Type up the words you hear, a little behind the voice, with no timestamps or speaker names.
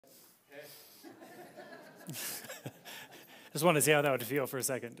Just wanted to see how that would feel for a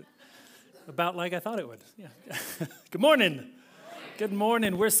second. About like I thought it would. Yeah. Good morning. Good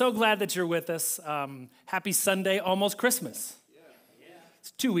morning. We're so glad that you're with us. Happy Sunday, almost Christmas.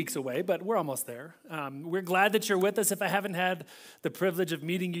 It's 2 weeks away, but we're almost there. We're glad that you're with us. If I haven't had the privilege of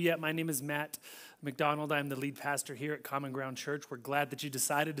meeting you yet, my name is Matt McDonald. I'm the lead pastor here at Common Ground Church. We're glad that you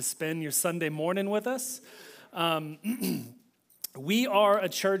decided to spend your Sunday morning with us. We are a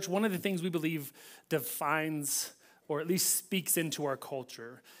church. One of the things we believe defines, or at least speaks into our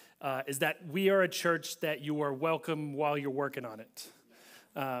culture, is that we are a church that you are welcome while you're working on it.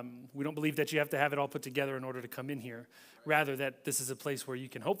 We don't believe that you have to have it all put together in order to come in here. Rather, that this is a place where you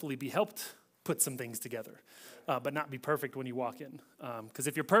can hopefully be helped put some things together, but not be perfect when you walk in. Because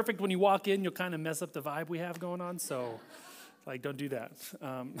if you're perfect when you walk in, you'll kind of mess up the vibe we have going on. So, don't do that.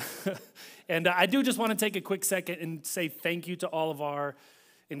 And I do just want to take a quick second and say thank you to all of our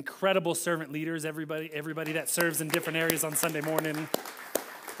incredible servant leaders, everybody that serves in different areas on Sunday morning.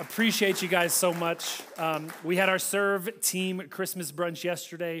 Appreciate you guys so much. We had our Serve Team Christmas brunch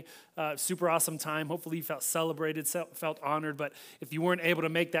yesterday. Super awesome time. Hopefully you felt celebrated, felt honored. But if you weren't able to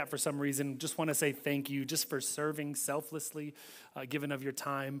make that for some reason, just want to say thank you just for serving selflessly, giving of your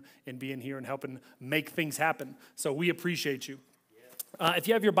time and being here and helping make things happen. So we appreciate you. If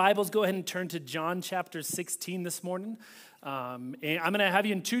you have your Bibles, go ahead and turn to John chapter 16 this morning. And I'm going to have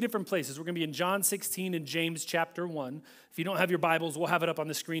you in two different places. We're going to be in John 16 and James chapter 1. If you don't have your Bibles, we'll have it up on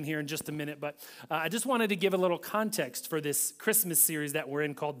the screen here in just a minute. But I just wanted to give a little context for this Christmas series that we're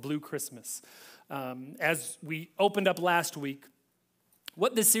in called Blue Christmas. As we opened up last week,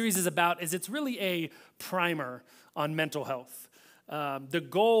 what this series is about is it's really a primer on mental health. The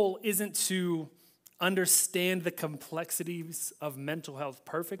goal isn't to understand the complexities of mental health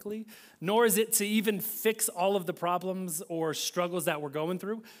perfectly, nor is it to even fix all of the problems or struggles that we're going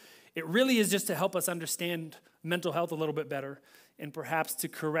through. It really is just to help us understand mental health a little bit better and perhaps to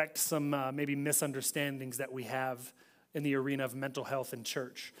correct some maybe misunderstandings that we have in the arena of mental health in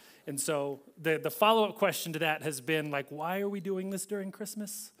church. And so the follow-up question to that has been why are we doing this during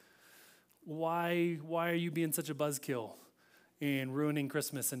Christmas? Why are you being such a buzzkill and ruining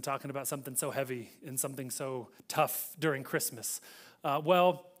Christmas and talking about something so heavy and something so tough during Christmas?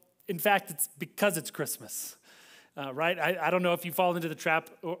 Well, in fact, it's because it's Christmas, right? I don't know if you fall into the trap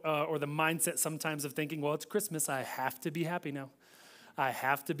or the mindset sometimes of thinking, well, it's Christmas, I have to be happy now. I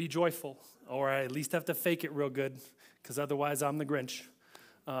have to be joyful, or I at least have to fake it real good, because otherwise I'm the Grinch,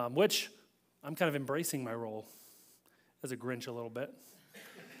 which I'm kind of embracing my role as a Grinch a little bit.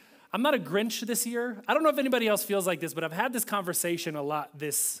 I'm not a Grinch this year. I don't know if anybody else feels like this, but I've had this conversation a lot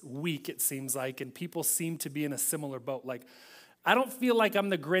this week, it seems like, and people seem to be in a similar boat. I don't feel like I'm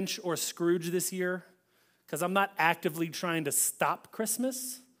the Grinch or Scrooge this year because I'm not actively trying to stop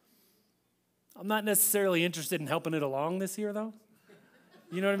Christmas. I'm not necessarily interested in helping it along this year, though.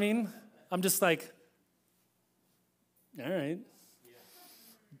 You know what I mean? I'm just all right.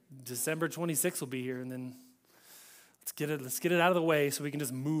 December 26th will be here, and then Let's get it out of the way so we can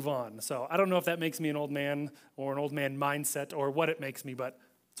just move on. So I don't know if that makes me an old man or an old man mindset or what it makes me, but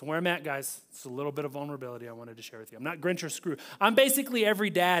it's where I'm at, guys. It's a little bit of vulnerability I wanted to share with you. I'm not Grinch or Scrooge. I'm basically every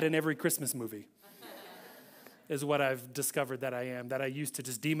dad in every Christmas movie is what I've discovered that I am, that I used to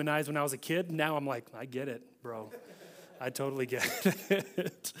just demonize when I was a kid. Now I'm like, I get it, bro. I totally get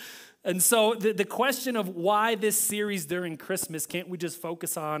it. And so the question of why this series during Christmas, can't we just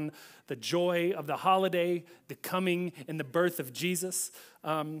focus on the joy of the holiday, the coming and the birth of Jesus?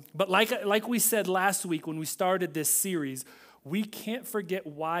 But like we said last week when we started this series, we can't forget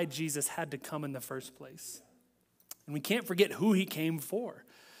why Jesus had to come in the first place. And we can't forget who he came for,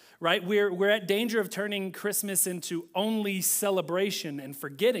 right? We're at danger of turning Christmas into only celebration and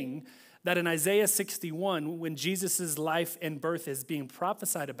forgetting that in Isaiah 61, when Jesus' life and birth is being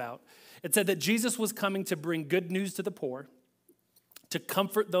prophesied about, it said that Jesus was coming to bring good news to the poor, to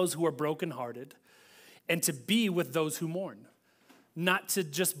comfort those who are brokenhearted, and to be with those who mourn. Not to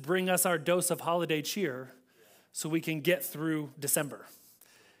just bring us our dose of holiday cheer so we can get through December.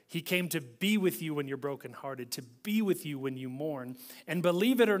 He came to be with you when you're brokenhearted, to be with you when you mourn. And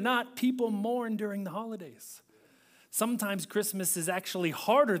believe it or not, people mourn during the holidays. Sometimes Christmas is actually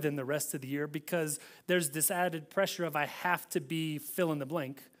harder than the rest of the year because there's this added pressure of I have to be fill in the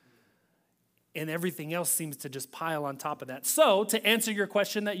blank, and everything else seems to just pile on top of that. So to answer your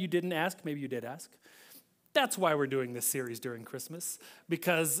question that you didn't ask, maybe you did ask, that's why we're doing this series during Christmas,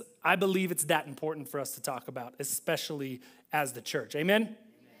 because I believe it's that important for us to talk about, especially as the church. Amen? Amen.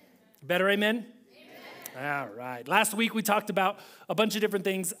 Better amen? All right. Last week we talked about a bunch of different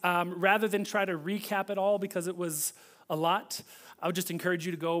things. Rather than try to recap it all because it was a lot, I would just encourage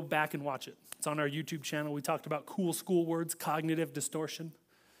you to go back and watch it. It's on our YouTube channel. We talked about cool school words, cognitive distortion,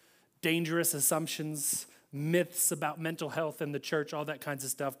 dangerous assumptions, myths about mental health in the church, all that kinds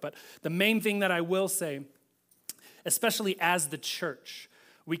of stuff. But the main thing that I will say, especially as the church,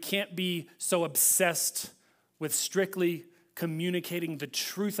 we can't be so obsessed with strictly communicating the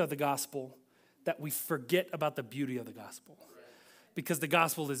truth of the gospel that we forget about the beauty of the gospel. Because the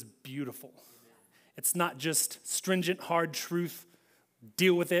gospel is beautiful. It's not just stringent, hard truth,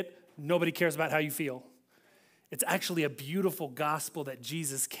 deal with it, nobody cares about how you feel. It's actually a beautiful gospel that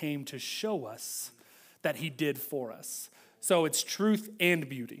Jesus came to show us that he did for us. So it's truth and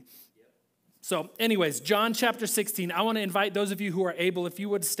beauty. So anyways, John chapter 16, I want to invite those of you who are able, if you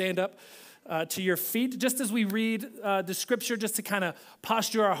would stand up to your feet, just as we read the scripture, just to kind of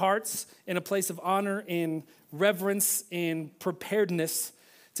posture our hearts in a place of honor and reverence and preparedness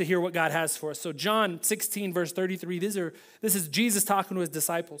to hear what God has for us. So John 16, verse 33, this is Jesus talking to his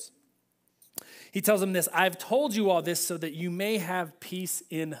disciples. He tells them this, I've told you all this so that you may have peace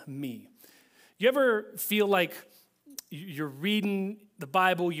in me. You ever feel like you're reading the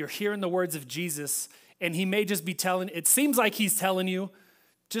Bible, you're hearing the words of Jesus, and he may just be it seems like he's telling you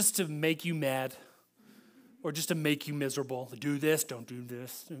just to make you mad or just to make you miserable. Do this, don't do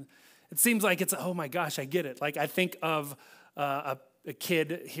this. It seems like it's, oh my gosh, I get it. Like I think of a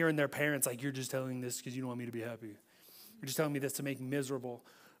kid hearing their parents like, you're just telling this because you don't want me to be happy. You're just telling me this to make me miserable.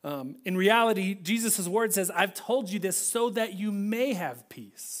 In reality, Jesus' word says, I've told you this so that you may have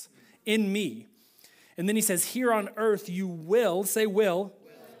peace in me. And then he says, here on earth you will, say will,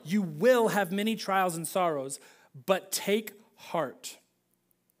 you will have many trials and sorrows, but take heart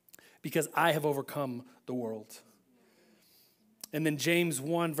because I have overcome the world. And then James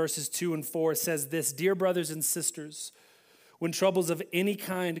 1 verses 2 and 4 says this, dear brothers and sisters, when troubles of any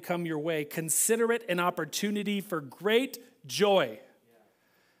kind come your way, consider it an opportunity for great joy.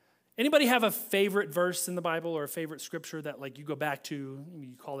 Anybody have a favorite verse in the Bible or a favorite scripture that like you go back to,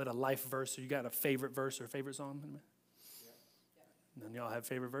 you call it a life verse, or you got a favorite verse or a favorite psalm? None of y'all have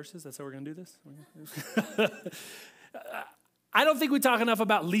favorite verses? That's how we're going to do this? I don't think we talk enough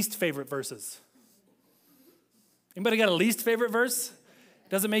about least favorite verses. Anybody got a least favorite verse?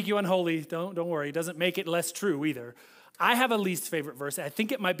 Doesn't make you unholy. Don't worry. It doesn't make it less true either. I have a least favorite verse. I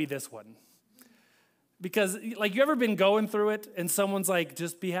think it might be this one. Because, like, you ever been going through it and someone's like,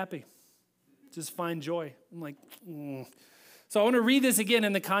 just be happy. Just find joy. I'm like, So I want to read this again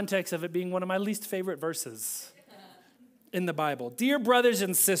in the context of it being one of my least favorite verses in the Bible. Dear brothers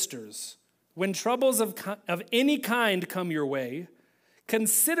and sisters, when troubles of any kind come your way,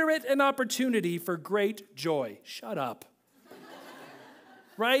 consider it an opportunity for great joy. Shut up.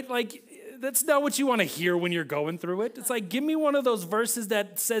 Right? Like, that's not what you want to hear when you're going through it. It's like, give me one of those verses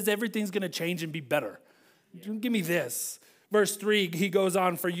that says everything's going to change and be better. Give me this. Verse 3, he goes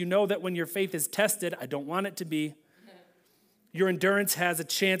on, for you know that when your faith is tested, I don't want it to be, your endurance has a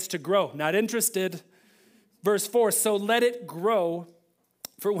chance to grow. Not interested. Verse 4, so let it grow,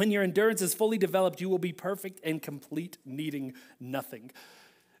 for when your endurance is fully developed, you will be perfect and complete, needing nothing.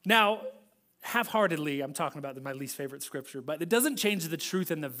 Now, half-heartedly, I'm talking about my least favorite scripture, but it doesn't change the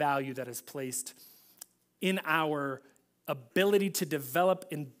truth and the value that is placed in our ability to develop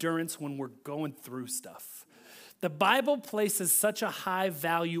endurance when we're going through stuff. The Bible places such a high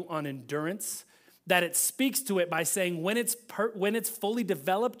value on endurance that it speaks to it by saying when it's fully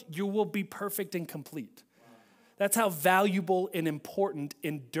developed, you will be perfect and complete. That's how valuable and important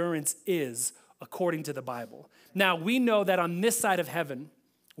endurance is according to the Bible. Now, we know that on this side of heaven,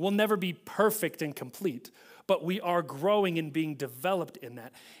 we'll never be perfect and complete, but we are growing and being developed in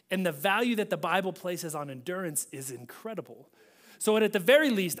that. And the value that the Bible places on endurance is incredible. So at the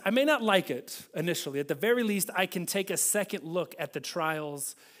very least, I may not like it initially. At the very least, I can take a second look at the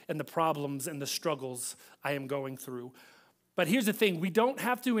trials and the problems and the struggles I am going through. But here's the thing. We don't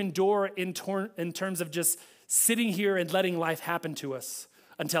have to endure in terms of just sitting here and letting life happen to us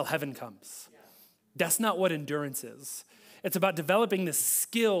until heaven comes. That's not what endurance is. It's about developing the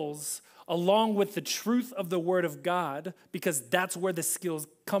skills along with the truth of the Word of God, because that's where the skills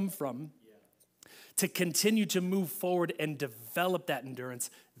come from, to continue to move forward and develop that endurance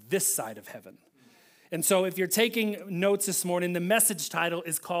this side of heaven. And so if you're taking notes this morning, the message title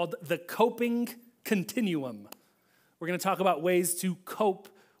is called The Coping Continuum. We're going to talk about ways to cope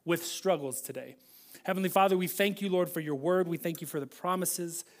with struggles today. Heavenly Father, we thank you, Lord, for your word. We thank you for the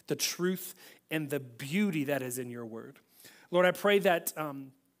promises, the truth, and the beauty that is in your word. Lord, I pray that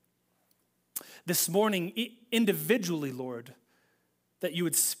this morning, individually, Lord, that you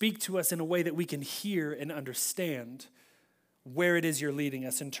would speak to us in a way that we can hear and understand where it is you're leading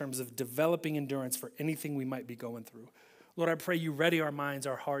us in terms of developing endurance for anything we might be going through. Lord, I pray you ready our minds,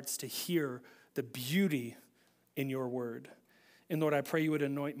 our hearts to hear the beauty in your word. And Lord, I pray you would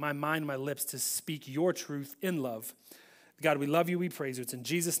anoint my mind, my lips to speak your truth in love. God, we love you, we praise you. It's in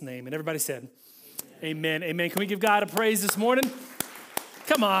Jesus' name. And everybody said, amen. Amen. Can we give God a praise this morning?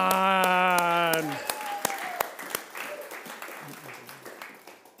 Come on.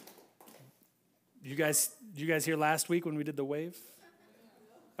 You guys here last week when we did the wave?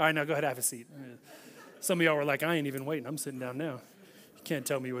 All right, now go ahead, have a seat. Some of y'all were like, I ain't even waiting. I'm sitting down now. You can't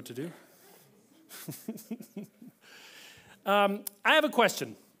tell me what to do. I have a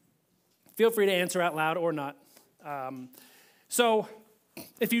question. Feel free to answer out loud or not. So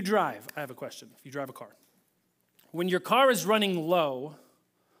if you drive, I have a question. If you drive a car, when your car is running low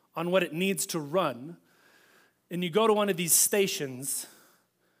on what it needs to run, and you go to one of these stations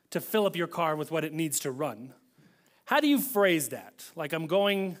to fill up your car with what it needs to run, how do you phrase that? Like, I'm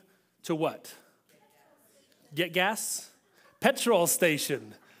going to what? Get gas? Petrol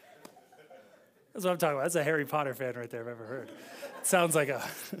station. That's what I'm talking about. That's a Harry Potter fan right there I've ever heard. It sounds like a...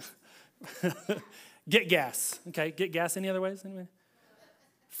 Get gas. Okay, get gas any other ways? Anyway?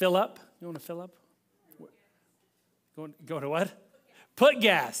 Fill up. You want to fill up? Go to what? Put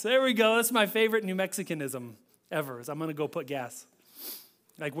gas. There we go. That's my favorite New Mexicanism ever, is I'm going to go put gas.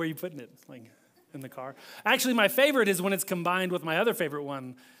 Like, where are you putting it? Like, in the car? Actually, my favorite is when it's combined with my other favorite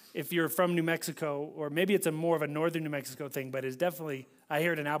one. If you're from New Mexico, or maybe it's more of a northern New Mexico thing, but it's definitely, I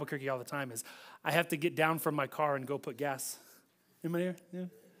hear it in Albuquerque all the time, is I have to get down from my car and go put gas. Anybody here? Yeah.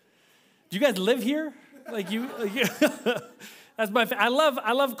 Do you guys live here? That's my. I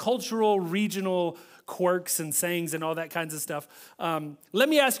love cultural, regional quirks and sayings and all that kinds of stuff. Let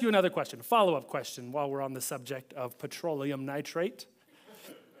me ask you another question, a follow-up question, while we're on the subject of petroleum nitrate.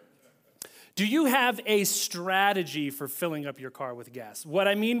 Do you have a strategy for filling up your car with gas? What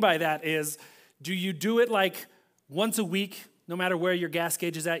I mean by that is, do you do it like once a week, no matter where your gas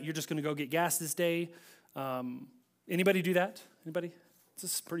gauge is at, you're just going to go get gas this day? Anybody do that? Anybody?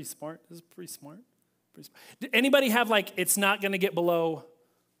 This is pretty smart. This is pretty smart. Anybody have like, it's not going to get below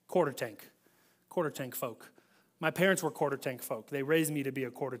quarter tank folk? My parents were quarter tank folk. They raised me to be a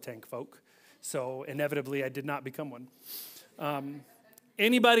quarter tank folk. So inevitably, I did not become one.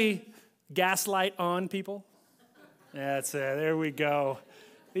 Anybody gaslight on people? That's it. There we go.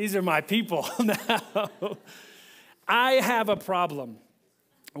 These are my people now. I have a problem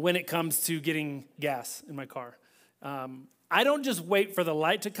when it comes to getting gas in my car. I don't just wait for the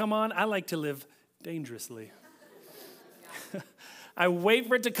light to come on. I like to live dangerously. I wait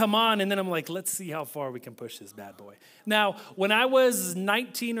for it to come on, and then I'm like, let's see how far we can push this bad boy. Now, when I was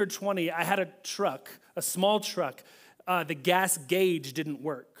 19 or 20, I had a truck, a small truck. The gas gauge didn't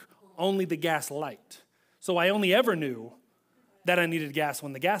work, only the gas light. So I only ever knew that I needed gas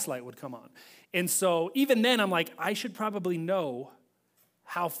when the gas light would come on. And so even then, I'm like, I should probably know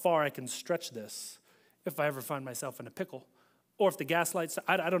how far I can stretch this if I ever find myself in a pickle. Or if the gas lights,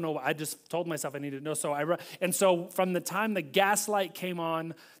 I don't know, I just told myself I needed to know. So from the time the gas light came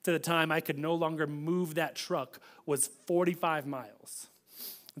on to the time I could no longer move that truck was 45 miles.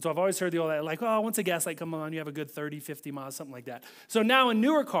 And so I've always heard the old, like, oh, once a gas light comes on, you have a good 30, 50 miles, something like that. So now in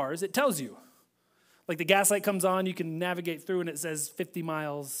newer cars, it tells you. Like the gas light comes on, you can navigate through and it says 50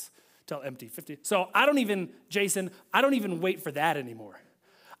 miles till empty, 50. So Jason, I don't even wait for that anymore.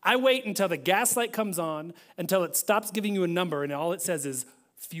 I wait until the gas light comes on, until it stops giving you a number, and all it says is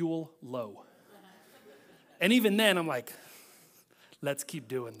fuel low. And even then, I'm like, let's keep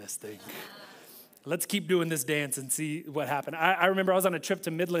doing this thing. Let's keep doing this dance and see what happened. I remember I was on a trip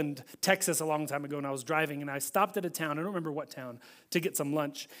to Midland, Texas a long time ago, and I was driving, and I stopped at a town, I don't remember what town, to get some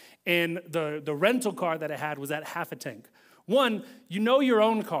lunch. And the rental car that I had was at half a tank. One, you know your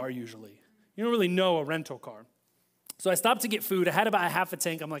own car usually. You don't really know a rental car. So I stopped to get food. I had about a half a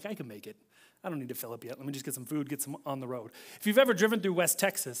tank. I'm like, I can make it. I don't need to fill up yet. Let me just get some food, get some on the road. If you've ever driven through West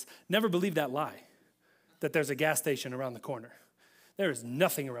Texas, never believe that lie, that there's a gas station around the corner. There is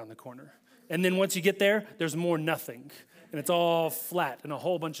nothing around the corner. And then once you get there, there's more nothing. And it's all flat and a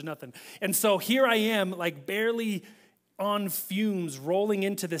whole bunch of nothing. And so here I am, like barely on fumes, rolling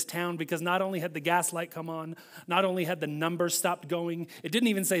into this town because not only had the gas light come on, not only had the numbers stopped going, it didn't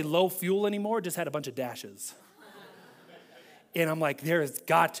even say low fuel anymore, it just had a bunch of dashes. And I'm like, there has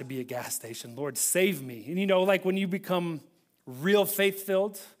got to be a gas station. Lord, save me. And you know, like when you become real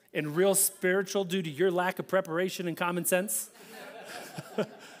faith-filled and real spiritual due to your lack of preparation and common sense,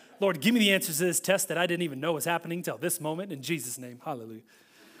 Lord, give me the answers to this test that I didn't even know was happening till this moment. In Jesus' name, hallelujah.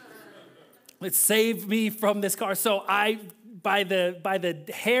 Let's save me from this car. So I, by the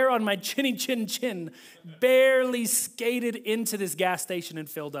hair on my chin, barely skated into this gas station and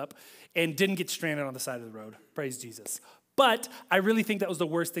filled up and didn't get stranded on the side of the road. Praise Jesus. But I really think that was the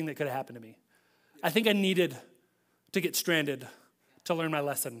worst thing that could have happened to me. I think I needed to get stranded to learn my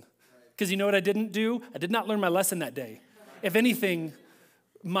lesson. Because you know what I didn't do? I did not learn my lesson that day. If anything,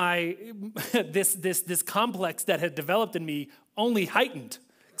 this complex that had developed in me only heightened.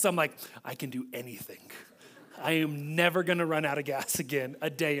 Because I'm like, I can do anything. I am never going to run out of gas again a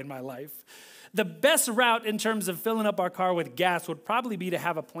day in my life. The best route in terms of filling up our car with gas would probably be to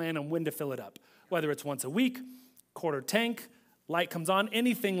have a plan on when to fill it up, whether it's once a week, quarter tank, light comes on,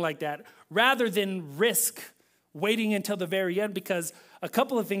 anything like that, rather than risk waiting until the very end, because a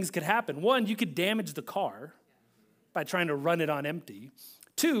couple of things could happen. One, you could damage the car by trying to run it on empty.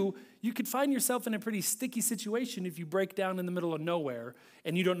 Two, you could find yourself in a pretty sticky situation if you break down in the middle of nowhere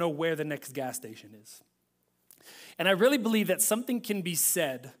and you don't know where the next gas station is. And I really believe that something can be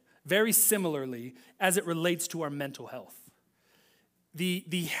said very similarly as it relates to our mental health.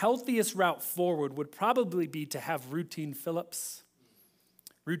 The healthiest route forward would probably be to have routine fill-ups,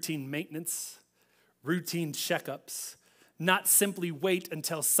 routine maintenance, routine checkups, not simply wait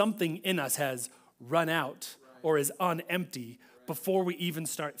until something in us has run out or is on empty before we even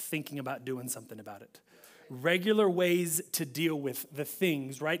start thinking about doing something about it. Regular ways to deal with the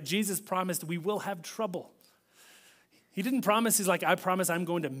things, right? Jesus promised we will have trouble. He didn't promise, he's like, I promise I'm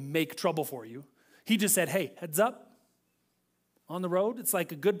going to make trouble for you. He just said, hey, heads up on the road. It's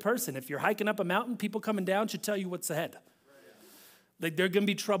like a good person. If you're hiking up a mountain, people coming down should tell you what's ahead. Like there's going to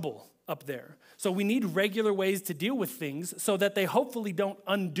be trouble up there. So we need regular ways to deal with things so that they hopefully don't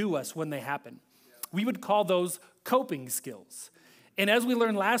undo us when they happen. We would call those coping skills. And as we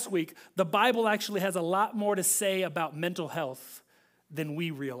learned last week, the Bible actually has a lot more to say about mental health than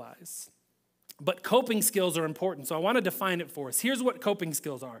we realize. But coping skills are important, so I want to define it for us. Here's what coping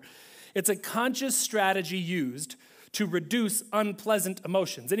skills are. It's a conscious strategy used to reduce unpleasant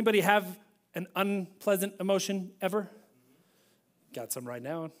emotions. Anybody have an unpleasant emotion ever? Got some right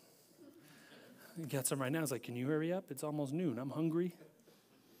now. It's like, can you hurry up? It's almost noon. I'm hungry.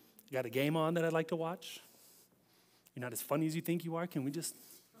 You got a game on that I'd like to watch? You're not as funny as you think you are. Can we just...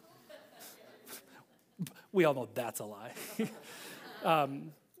 We all know that's a lie.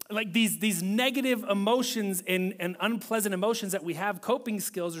 Like these negative emotions and unpleasant emotions that we have, coping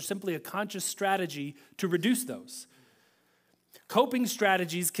skills are simply a conscious strategy to reduce those. Coping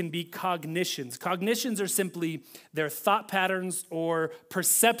strategies can be cognitions. Cognitions are simply their thought patterns, or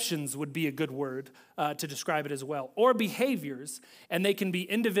perceptions would be a good word to describe it as well, or behaviors, and they can be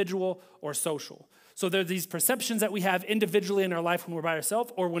individual or social. So there are these perceptions that we have individually in our life when we're by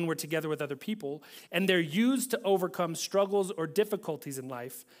ourselves or when we're together with other people, and they're used to overcome struggles or difficulties in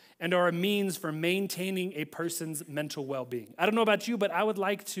life and are a means for maintaining a person's mental well-being. I don't know about you, but I would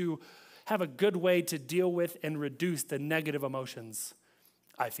like to have a good way to deal with and reduce the negative emotions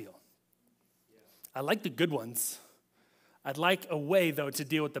I feel. I like the good ones. I'd like a way, though, to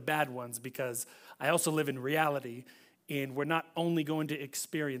deal with the bad ones, because I also live in reality, and we're not only going to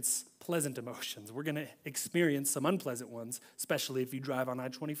experience pleasant emotions, we're going to experience some unpleasant ones, especially if you drive on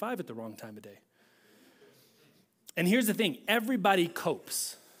I-25 at the wrong time of day. And here's the thing, everybody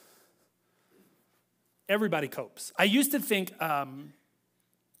copes. Everybody copes. I used to think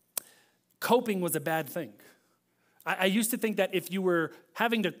coping was a bad thing. I used to think that if you were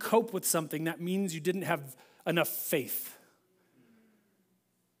having to cope with something, that means you didn't have enough faith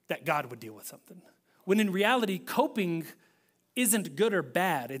that God would deal with something. When in reality, coping isn't good or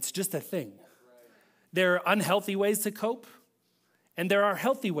bad, it's just a thing. There are unhealthy ways to cope, and there are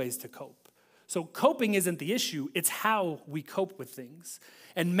healthy ways to cope. So coping isn't the issue, it's how we cope with things.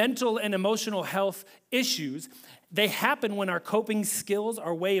 And mental and emotional health issues, they happen when our coping skills,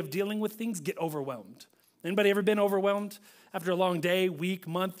 our way of dealing with things, get overwhelmed. Anybody ever been overwhelmed after a long day, week,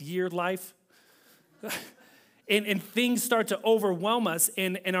 month, year, life? And things start to overwhelm us,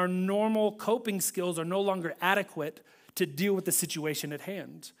 and our normal coping skills are no longer adequate to deal with the situation at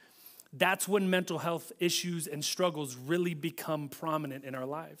hand. That's when mental health issues and struggles really become prominent in our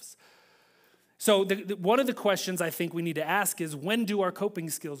lives. So one of the questions I think we need to ask is, when do our coping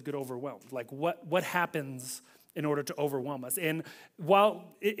skills get overwhelmed? Like what happens in order to overwhelm us? And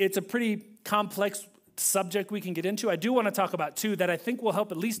while it's a pretty complex subject we can get into, I do want to talk about two that I think will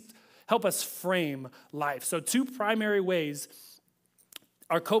help us frame life. So two primary ways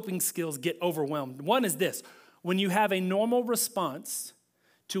our coping skills get overwhelmed. One is this: when you have a normal response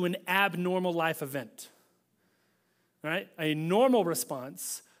to an abnormal life event. All right? A normal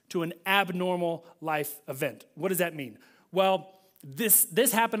response to an abnormal life event. What does that mean? Well,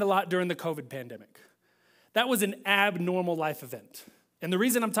 this happened a lot during the COVID pandemic. That was an abnormal life event. And the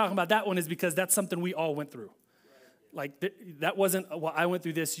reason I'm talking about that one is because that's something we all went through. Like, that wasn't, well, I went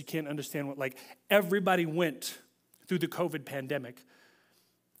through this, you can't understand what, like, everybody went through the COVID pandemic.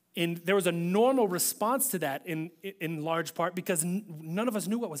 And there was a normal response to that in large part because none of us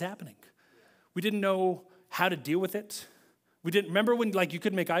knew what was happening. We didn't know how to deal with it. We didn't remember when you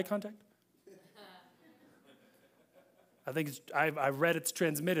couldn't make eye contact? I think I read it's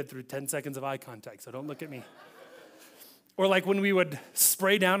transmitted through 10 seconds of eye contact, so don't look at me. Or like when we would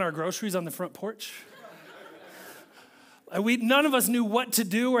spray down our groceries on the front porch. None of us knew what to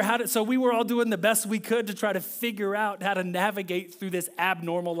do or how to, so we were all doing the best we could to try to figure out how to navigate through this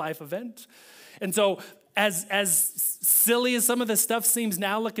abnormal life event. And so as silly as some of this stuff seems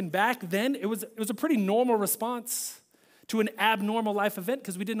now looking back, then it was a pretty normal response to an abnormal life event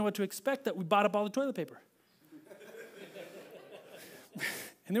because we didn't know what to expect, that we bought up all the toilet paper.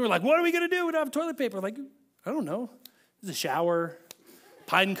 And they were like, what are we going to do? We don't have toilet paper. Like, I don't know. There's a shower,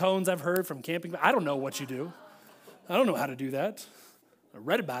 pine cones I've heard from camping. I don't know what you do. I don't know how to do that. I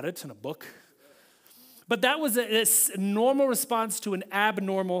read about it in a book. But that was a normal response to an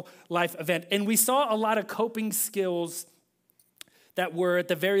abnormal life event. And we saw a lot of coping skills that were at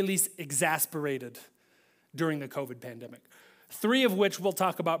the very least exasperated during the COVID pandemic. 3 of which we'll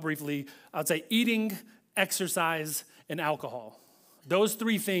talk about briefly. I would say eating, exercise, and alcohol. Those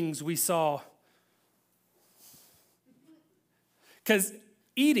 3 things we saw. Because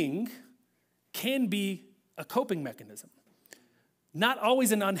eating can be a coping mechanism. Not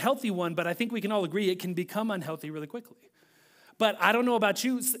always an unhealthy one, but I think we can all agree it can become unhealthy really quickly. But I don't know about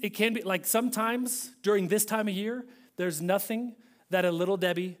you, it can be like sometimes during this time of year, there's nothing that a Little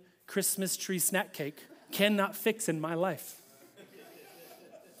Debbie Christmas tree snack cake cannot fix in my life.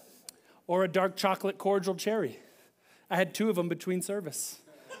 Or a dark chocolate cordial cherry. I had 2 of them between service.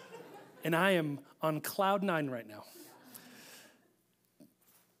 And I am on cloud 9 right now.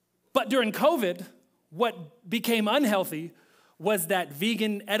 But during COVID, what became unhealthy was that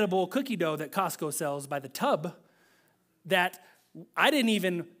vegan edible cookie dough that Costco sells by the tub that I didn't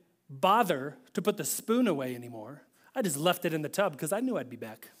even bother to put the spoon away anymore. I just left it in the tub because I knew I'd be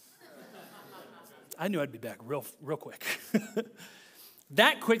back. I knew I'd be back real quick.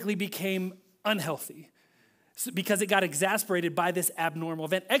 That quickly became unhealthy because it got exasperated by this abnormal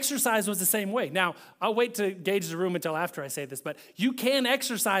event. Exercise was the same way. Now, I'll wait to gauge the room until after I say this, but you can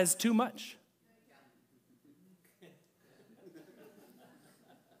exercise too much.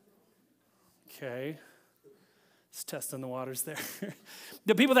 Okay. Just testing the waters there.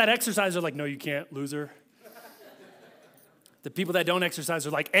 The people that exercise are like, no, you can't, loser. The people that don't exercise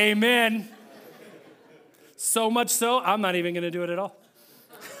are like, amen. So much so, I'm not even going to do it at all.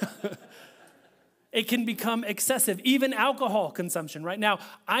 It can become excessive, even alcohol consumption. Right now,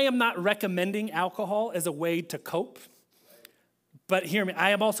 I am not recommending alcohol as a way to cope, but hear me,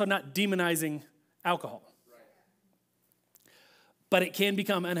 I am also not demonizing alcohol. But it can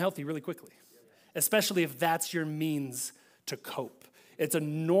become unhealthy really quickly, especially if that's your means to cope. It's a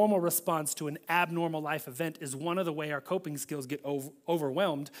normal response to an abnormal life event is one of the way our coping skills get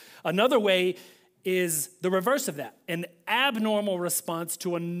overwhelmed. Another way is the reverse of that, an abnormal response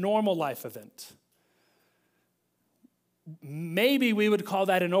to a normal life event. Maybe we would call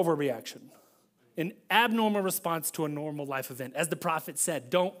that an overreaction, an abnormal response to a normal life event. As the prophet said,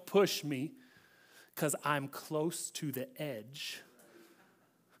 don't push me because I'm close to the edge.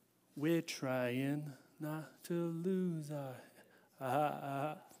 We're trying not to lose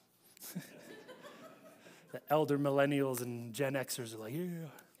our... The elder millennials and Gen Xers are like,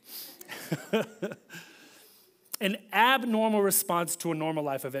 yeah. An abnormal response to a normal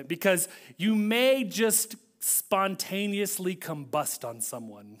life event because you may just spontaneously combust on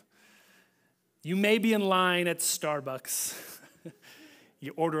someone. You may be in line at Starbucks.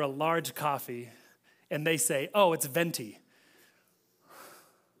 You order a large coffee, and they say, oh, it's venti.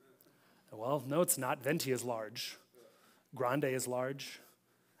 Well, no, it's not. Venti is large. Grande is large.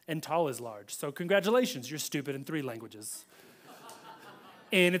 And tall is large. So congratulations, you're stupid in 3 languages.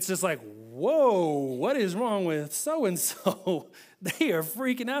 And it's just like, whoa, what is wrong with so-and-so? They are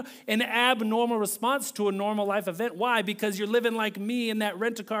freaking out. An abnormal response to a normal life event. Why? Because you're living like me in that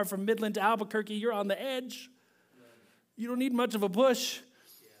rent-a-car from Midland to Albuquerque. You're on the edge. You don't need much of a push.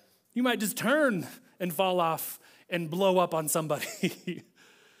 You might just turn and fall off and blow up on somebody.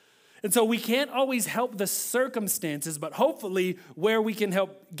 And so we can't always help the circumstances, but hopefully where we can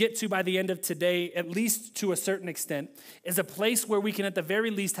help get to by the end of today, at least to a certain extent, is a place where we can at the very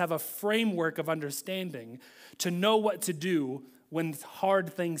least have a framework of understanding to know what to do when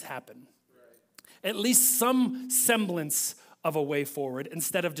hard things happen. Right. At least some semblance of a way forward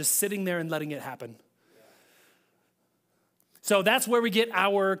instead of just sitting there and letting it happen. Yeah. So that's where we get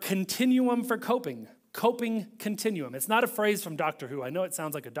our continuum for coping. Coping continuum. It's not a phrase from Doctor Who. I know it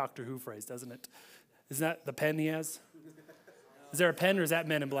sounds like a Doctor Who phrase, doesn't it? Is that the pen he has? Is there a pen or is that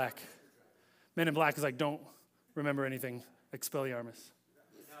Men in Black? Men in Black is like, don't remember anything. Expelliarmus.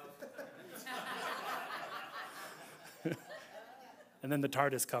 And then the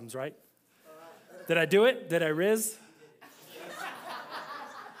TARDIS comes, right? Did I do it? Did I Riz?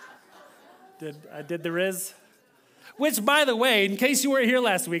 I did the Riz? Which, by the way, in case you weren't here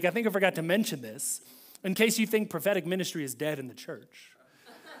last week, I think I forgot to mention this. In case you think prophetic ministry is dead in the church,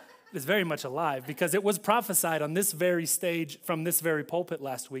 it's very much alive because it was prophesied on this very stage from this very pulpit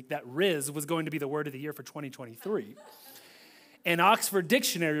last week that Riz was going to be the word of the year for 2023. And Oxford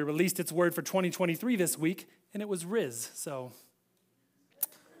Dictionary released its word for 2023 this week, and it was Riz. So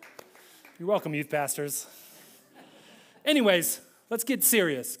you're welcome, youth pastors. Anyways, let's get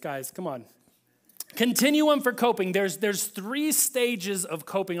serious, guys. Come on. Continuum for coping. There's 3 stages of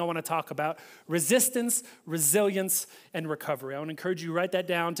coping I want to talk about: resistance, resilience, and recovery. I want to encourage you to write that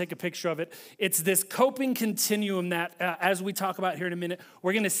down, take a picture of it. It's this coping continuum that, as we talk about here in a minute,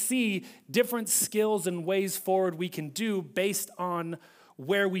 we're going to see different skills and ways forward we can do based on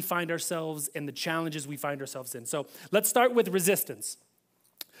where we find ourselves and the challenges we find ourselves in. So let's start with resistance.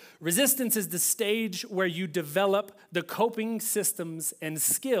 Resistance is the stage where you develop the coping systems and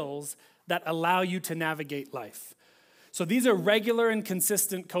skills that allow you to navigate life. So these are regular and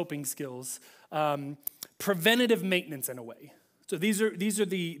consistent coping skills, preventative maintenance in a way. So these are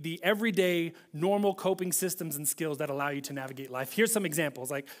the everyday normal coping systems and skills that allow you to navigate life. Here's some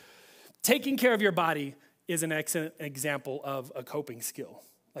examples. Like taking care of your body is an excellent example of a coping skill.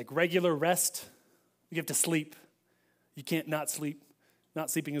 Like regular rest, you have to sleep. You can't not sleep. Not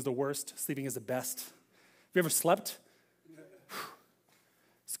sleeping is the worst. Sleeping is the best. Have you ever slept?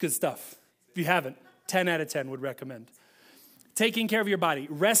 It's good stuff. If you haven't, 10 out of 10 would recommend. Taking care of your body.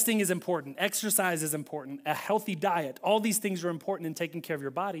 Resting is important. Exercise is important. A healthy diet. All these things are important in taking care of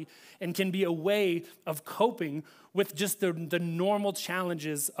your body and can be a way of coping with just the normal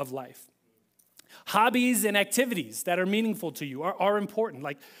challenges of life. Hobbies and activities that are meaningful to you are important.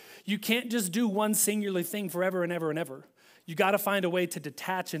 Like you can't just do one singular thing forever and ever and ever. You got to find a way to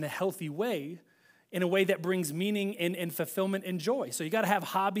detach in a healthy way, in a way that brings meaning and fulfillment and joy. So you got to have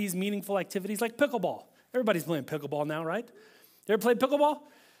hobbies, meaningful activities like pickleball. Everybody's playing pickleball now, right? You ever played pickleball?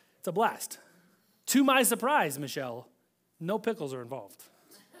 It's a blast. To my surprise, Michelle, no pickles are involved.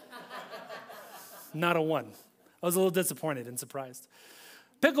 Not a one. I was a little disappointed and surprised.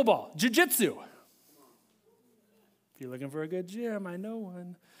 Pickleball, jiu-jitsu. If you're looking for a good gym, I know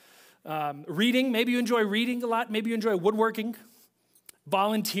one. Reading, maybe you enjoy reading a lot. Maybe you enjoy woodworking,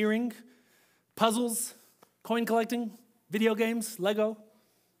 volunteering, puzzles, coin collecting, video games, Lego,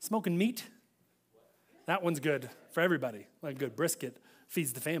 smoking meat. That one's good for everybody. Like good brisket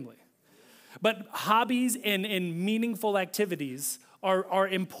feeds the family. But hobbies and meaningful activities are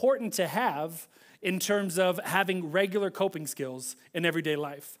important to have in terms of having regular coping skills in everyday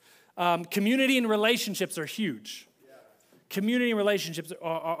life. Community and relationships are huge. Community and relationships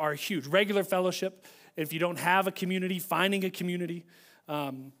are huge. Regular fellowship. If you don't have a community, finding a community.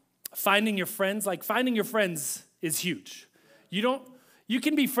 Finding your friends. Like finding your friends is huge. You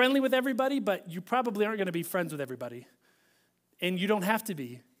can be friendly with everybody, but you probably aren't going to be friends with everybody. And you don't have to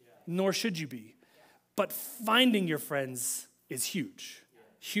be, nor should you be. But finding your friends is huge.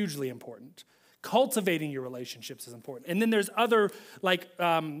 Hugely important. Cultivating your relationships is important. And then there's other,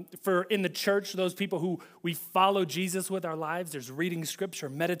 for in the church, those people who we follow Jesus with our lives, there's reading scripture,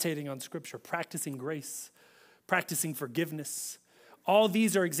 meditating on scripture, practicing grace, practicing forgiveness. All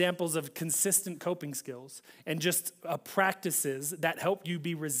these are examples of consistent coping skills and just practices that help you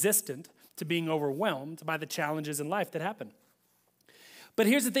be resistant to being overwhelmed by the challenges in life that happen. But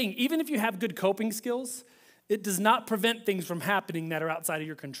here's the thing, even if you have good coping skills, it does not prevent things from happening that are outside of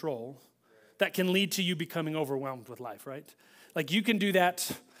your control that can lead to you becoming overwhelmed with life, right? Like you can do that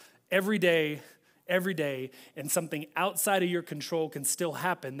every day, and something outside of your control can still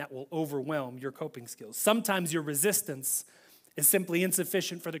happen that will overwhelm your coping skills. Sometimes your resistance is simply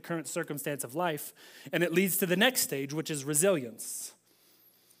insufficient for the current circumstance of life, and it leads to the next stage, which is resilience.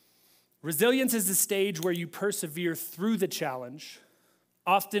 Resilience is the stage where you persevere through the challenge,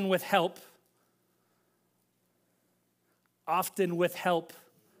 often with help.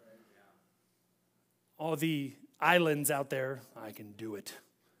 All the islands out there, I can do it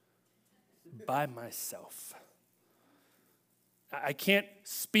by myself. I can't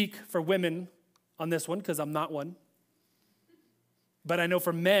speak for women on this one because I'm not one. But I know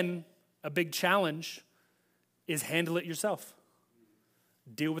for men, a big challenge is handle it yourself.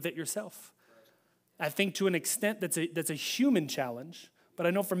 Deal with it yourself. I think to an extent that's a human challenge. But I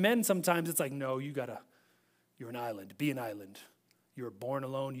know for men sometimes it's like, no, you're an island. Be an island. You were born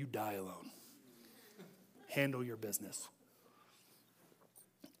alone, you die alone. handle your business.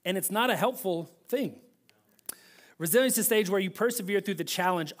 And it's not a helpful thing. Resilience is a stage where you persevere through the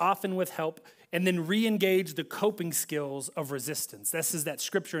challenge, often with help, and then re-engage the coping skills of resistance. This is that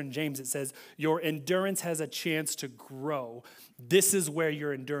scripture in James. It says, your endurance has a chance to grow. This is where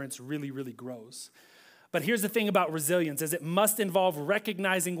your endurance really, really grows. But here's the thing about resilience, is it must involve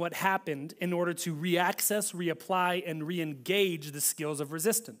recognizing what happened in order to reaccess, reapply, and re-engage the skills of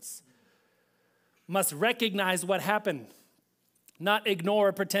resistance. Must recognize what happened, not ignore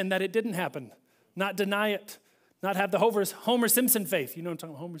or pretend that it didn't happen, not deny it, not have the Homer Simpson faith. You know what I'm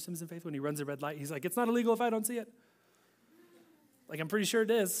talking about, Homer Simpson faith? When he runs a red light, he's like, it's not illegal if I don't see it. Like, I'm pretty sure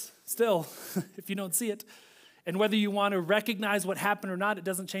it is, still, if you don't see it. And whether you want to recognize what happened or not, it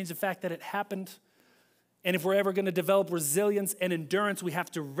doesn't change the fact that it happened. And if we're ever going to develop resilience and endurance, we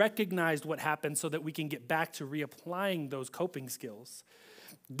have to recognize what happened so that we can get back to reapplying those coping skills.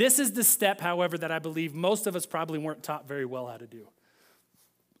 This is the step, however, that I believe most of us probably weren't taught very well how to do,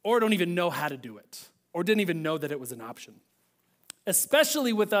 or don't even know how to do it, or didn't even know that it was an option,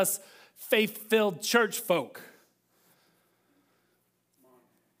 especially with us faith-filled church folk.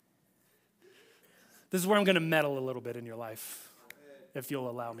 This is where I'm going to meddle a little bit in your life, if you'll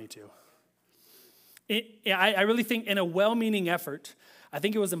allow me to. I really think in a well-meaning effort, I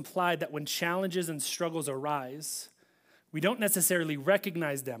think it was implied that when challenges and struggles arise, we don't necessarily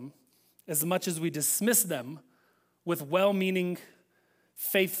recognize them as much as we dismiss them with well-meaning,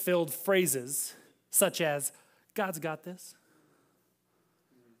 faith-filled phrases such as, God's got this.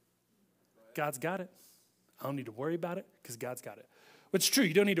 God's got it. I don't need to worry about it because God's got it. It's true,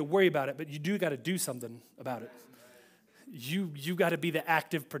 you don't need to worry about it, but you do got to do something about it. You got to be the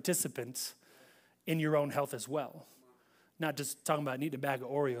active participant in your own health as well. Not just talking about eating a bag of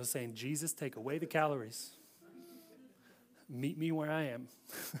Oreos saying, Jesus, take away the calories. Meet me where I am.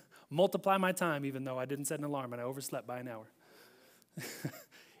 Multiply my time even though I didn't set an alarm and I overslept by an hour.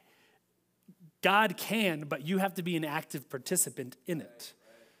 God can, but you have to be an active participant in it.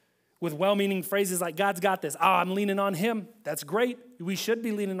 With well-meaning phrases like, God's got this. Oh, I'm leaning on him. That's great. We should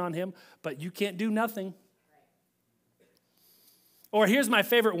be leaning on him, but you can't do nothing. Or here's my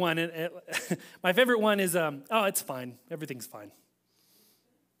favorite one. My favorite one is, oh, it's fine. Everything's fine.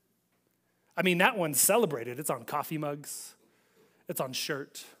 I mean, that one's celebrated. It's on coffee mugs. It's on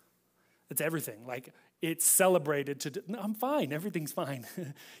shirt. It's everything. Like, it's celebrated no, I'm fine. Everything's fine.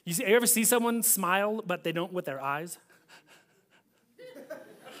 You ever see someone smile, but they don't with their eyes?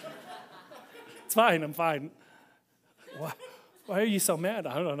 It's fine. I'm fine. Why are you so mad?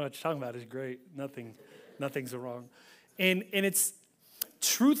 I don't know what you're talking about. It's great. Nothing's wrong. And it's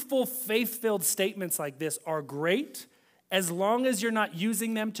truthful, faith-filled statements like this are great as long as you're not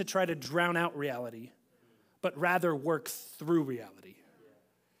using them to try to drown out reality, but rather work through reality.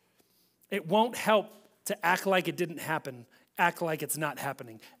 It won't help to act like it didn't happen, act like it's not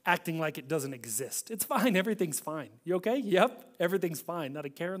happening, acting like it doesn't exist. It's fine. Everything's fine. You okay? Yep. Everything's fine. Not a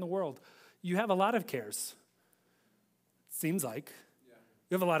care in the world. You have a lot of cares. Seems like.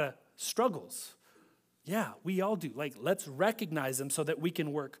 You have a lot of struggles. Yeah, we all do. Like, let's recognize them so that we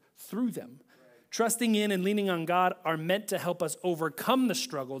can work through them. Right. Trusting in and leaning on God are meant to help us overcome the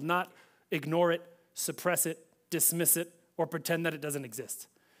struggle, not ignore it, suppress it, dismiss it, or pretend that it doesn't exist.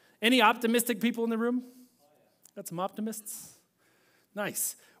 Any optimistic people in the room? Got some optimists?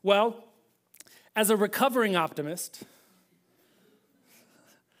 Nice. Well, as a recovering optimist,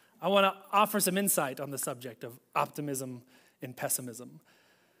 I want to offer some insight on the subject of optimism and pessimism.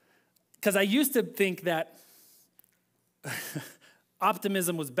 Because I used to think that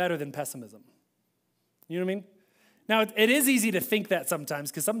optimism was better than pessimism. You know what I mean? Now, it is easy to think that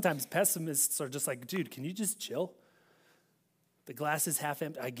sometimes, because sometimes pessimists are just like, dude, can you just chill? The glass is half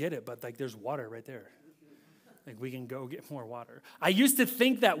empty. I get it, but like there's water right there. Like we can go get more water. I used to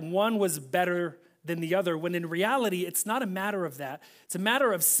think that one was better than the other, when in reality, it's not a matter of that. It's a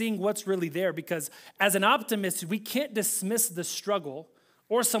matter of seeing what's really there, because as an optimist, we can't dismiss the struggle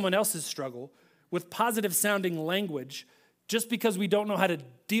or someone else's struggle with positive sounding language just because we don't know how to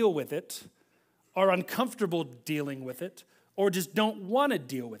deal with it, are uncomfortable dealing with it, or just don't want to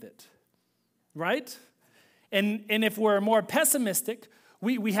deal with it, right? And if we're more pessimistic,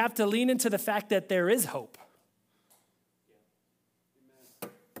 we have to lean into the fact that there is hope.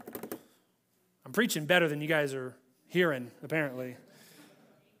 I'm preaching better than you guys are hearing, apparently.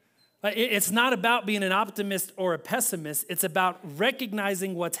 It's not about being an optimist or a pessimist. It's about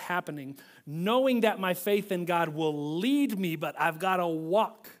recognizing what's happening, knowing that my faith in God will lead me, but I've got to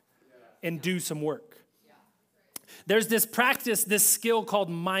walk and do some work. There's this practice, this skill called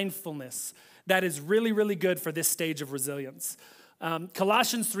mindfulness that is really, really good for this stage of resilience.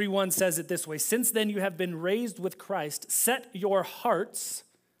 Colossians 3:1 says it this way: since then you have been raised with Christ, set your hearts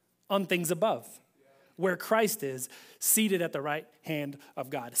on things above, where Christ is, seated at the right hand of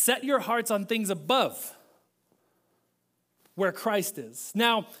God. Set your hearts on things above, where Christ is.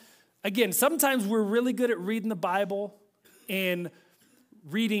 Now, again, sometimes we're really good at reading the Bible and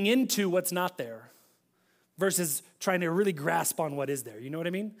reading into what's not there versus trying to really grasp on what is there. You know what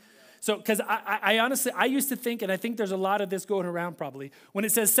I mean? So, because I honestly, I used to think, and I think there's a lot of this going around probably, when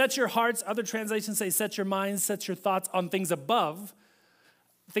it says set your hearts, other translations say set your minds, set your thoughts on things above.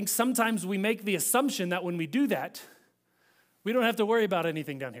 I think sometimes we make the assumption that when we do that, we don't have to worry about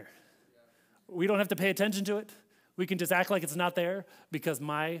anything down here. We don't have to pay attention to it. We can just act like it's not there because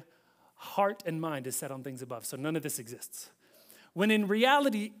my heart and mind is set on things above. So none of this exists. When in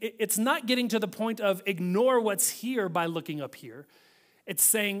reality, it's not getting to the point of ignore what's here by looking up here. It's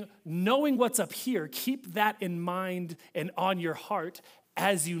saying, knowing what's up here, keep that in mind and on your heart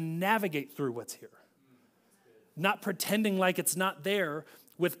as you navigate through what's here. Not pretending like it's not there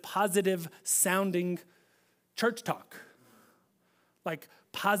with positive sounding church talk. Like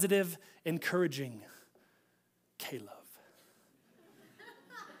positive, encouraging K-love.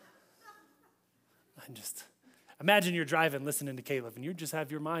 Imagine you're driving, listening to Caleb, and you just have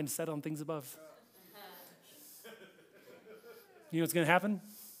your mind set on things above. You know what's going to happen?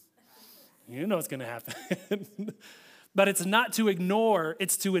 You know what's going to happen. But it's not to ignore,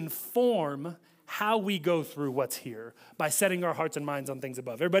 it's to inform how we go through what's here by setting our hearts and minds on things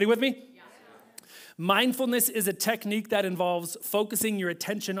above. Everybody with me? Yeah. Mindfulness is a technique that involves focusing your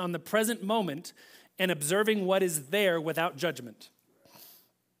attention on the present moment and observing what is there without judgment.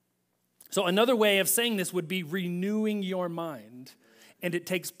 So another way of saying this would be renewing your mind. And it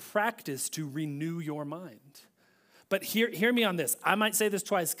takes practice to renew your mind. But hear me on this. I might say this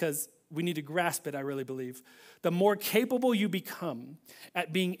twice because we need to grasp it, I really believe. The more capable you become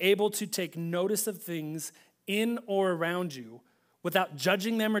at being able to take notice of things in or around you without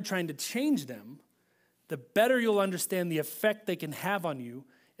judging them or trying to change them, the better you'll understand the effect they can have on you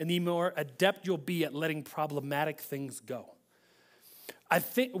and the more adept you'll be at letting problematic things go. I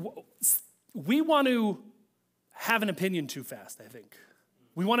think we want to have an opinion too fast, I think.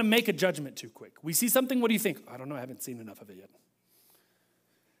 We want to make a judgment too quick. We see something, what do you think? I don't know, I haven't seen enough of it yet.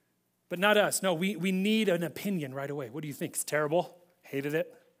 But not us. No, we need an opinion right away. What do you think? It's terrible? Hated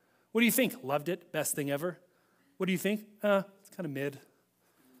it? What do you think? Loved it? Best thing ever? What do you think? It's kind of mid.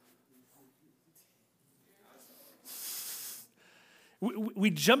 We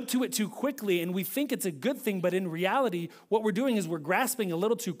jump to it too quickly and we think it's a good thing, but in reality, what we're doing is we're grasping a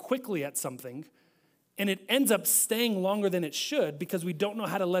little too quickly at something and it ends up staying longer than it should because we don't know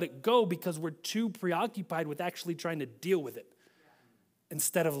how to let it go because we're too preoccupied with actually trying to deal with it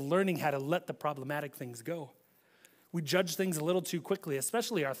instead of learning how to let the problematic things go. We judge things a little too quickly,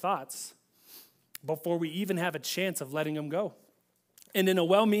 especially our thoughts, before we even have a chance of letting them go. And in a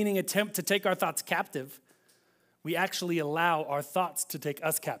well-meaning attempt to take our thoughts captive, we actually allow our thoughts to take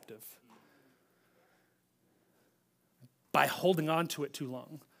us captive by holding on to it too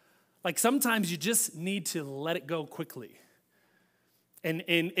long. Like sometimes you just need to let it go quickly. And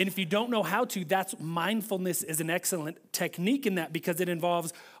if you don't know how to, that's mindfulness is an excellent technique in that because it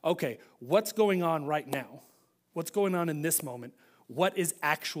involves, okay, what's going on right now? What's going on in this moment? What is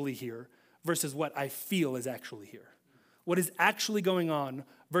actually here versus what I feel is actually here? What is actually going on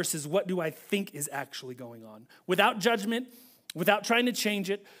versus what do I think is actually going on? Without judgment, without trying to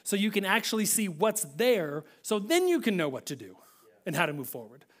change it, so you can actually see what's there, so then you can know what to do and how to move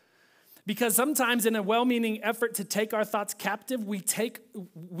forward. Because sometimes in a well-meaning effort to take our thoughts captive, we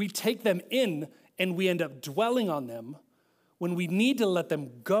take them in and we end up dwelling on them when we need to let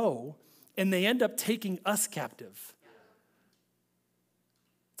them go, and they end up taking us captive.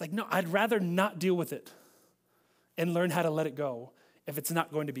 It's like, no, I'd rather not deal with it and learn how to let it go if it's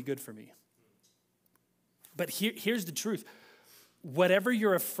not going to be good for me. But here's the truth. Whatever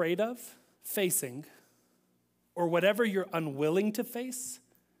you're afraid of facing, or whatever you're unwilling to face,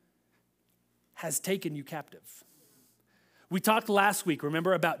 has taken you captive. We talked last week,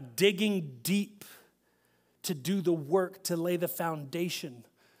 remember, about digging deep to do the work, to lay the foundation.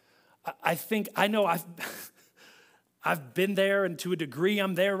 I know I've been there, and to a degree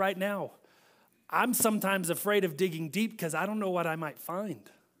I'm there right now. I'm sometimes afraid of digging deep because I don't know what I might find.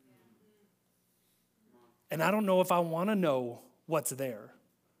 And I don't know if I want to know what's there.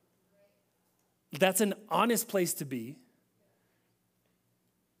 That's an honest place to be,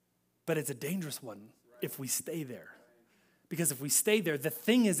 but it's a dangerous one if we stay there. Because if we stay there, the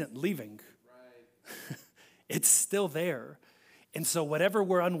thing isn't leaving. It's still there. And so whatever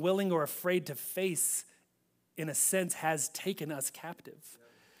we're unwilling or afraid to face in a sense, has taken us captive.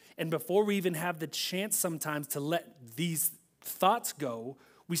 And before we even have the chance sometimes to let these thoughts go,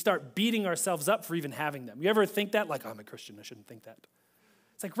 we start beating ourselves up for even having them. You ever think that? Like, I'm a Christian, I shouldn't think that.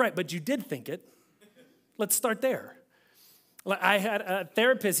 It's like, right, but you did think it. Let's start there. I had a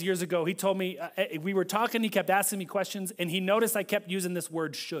therapist years ago. He told me, we were talking, he kept asking me questions, and he noticed I kept using this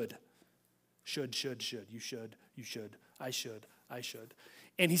word should. Should. You should. I should.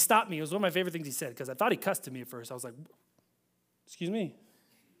 And he stopped me. It was one of my favorite things he said, because I thought he cussed at me at first. I was like, excuse me.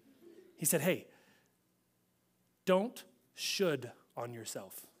 He said, hey, don't should on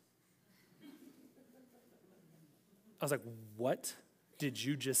yourself. I was like, what did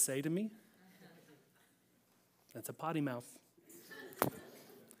you just say to me? That's a potty mouth.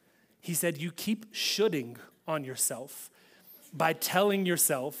 He said, you keep shoulding on yourself by telling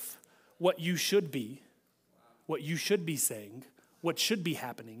yourself what you should be saying, what should be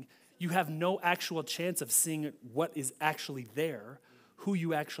happening. You have no actual chance of seeing what is actually there, who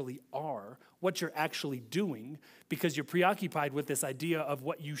you actually are, what you're actually doing, because you're preoccupied with this idea of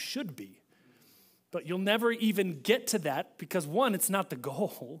what you should be. But you'll never even get to that because, one, it's not the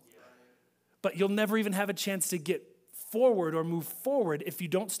goal, but you'll never even have a chance to get forward or move forward if you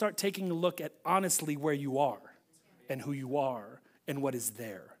don't start taking a look at honestly where you are and who you are and what is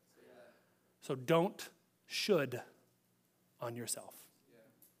there. So don't should on yourself.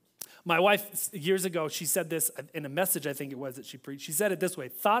 My wife, years ago, she said this in a message, I think it was, that she preached. She said it this way: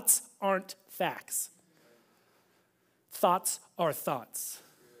 thoughts aren't facts. Thoughts are thoughts.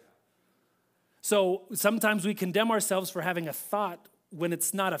 So sometimes we condemn ourselves for having a thought when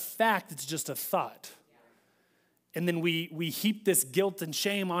it's not a fact, it's just a thought. And then we heap this guilt and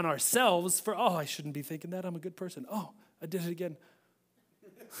shame on ourselves for, I shouldn't be thinking that, I'm a good person. Oh, I did it again.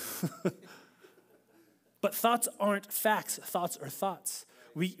 But thoughts aren't facts, thoughts are thoughts.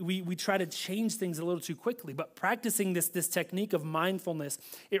 We try to change things a little too quickly, but practicing this technique of mindfulness,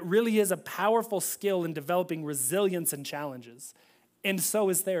 it really is a powerful skill in developing resilience and challenges. And so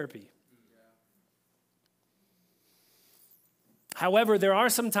is therapy. However, there are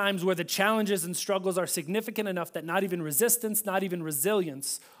some times where the challenges and struggles are significant enough that not even resistance, not even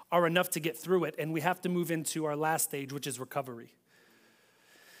resilience are enough to get through it, and we have to move into our last stage, which is recovery.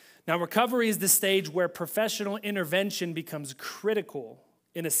 Now, recovery is the stage where professional intervention becomes critical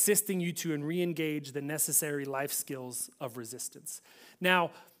in assisting you to re-engage the necessary life skills of resistance.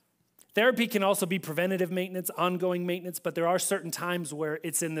 Now, therapy can also be preventative maintenance, ongoing maintenance, but there are certain times where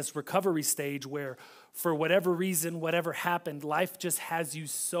it's in this recovery stage where, for whatever reason, whatever happened, life just has you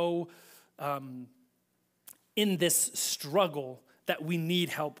so in this struggle that we need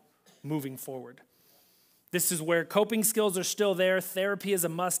help moving forward. This is where coping skills are still there, therapy is a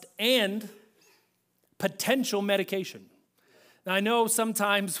must, and potential medication. Now, I know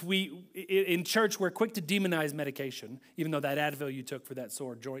sometimes in church, we're quick to demonize medication, even though that Advil you took for that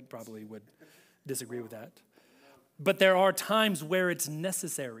sore joint probably would disagree with that. But there are times where it's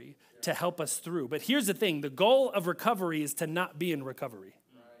necessary to help us through. But here's the thing, the goal of recovery is to not be in recovery.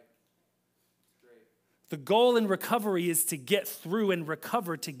 The goal in recovery is to get through and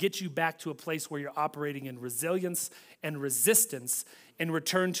recover to get you back to a place where you're operating in resilience and resistance and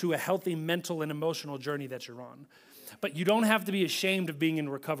return to a healthy mental and emotional journey that you're on. But you don't have to be ashamed of being in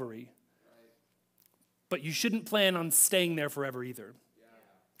recovery. But you shouldn't plan on staying there forever either.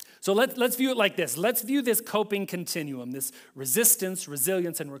 So let's view it like this. Let's view this coping continuum, this resistance,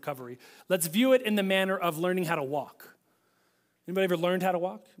 resilience, and recovery. Let's view it in the manner of learning how to walk. Anybody ever learned how to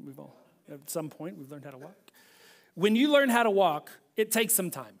walk? We've all, at some point, we've learned how to walk. When you learn how to walk, it takes some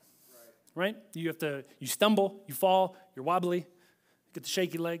time, right? You stumble, you fall, you're wobbly, you get the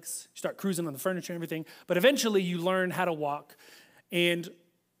shaky legs, you start cruising on the furniture and everything, but eventually you learn how to walk, and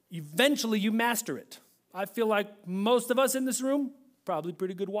eventually you master it. I feel like most of us in this room, probably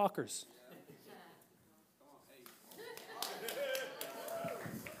pretty good walkers.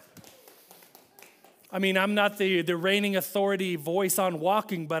 I mean, I'm not the reigning authority voice on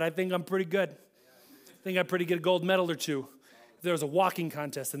walking, but I think I'm pretty good. I think I pretty get a gold medal or two. If there was a walking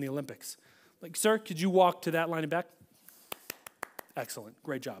contest in the Olympics. Like, sir, could you walk to that line and back? Excellent,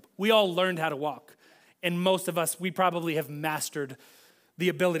 great job. We all learned how to walk. And most of us, we probably have mastered the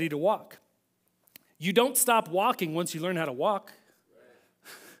ability to walk. You don't stop walking once you learn how to walk.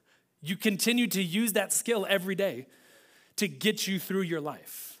 You continue to use that skill every day to get you through your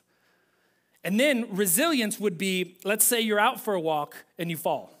life. And then resilience would be, let's say you're out for a walk and you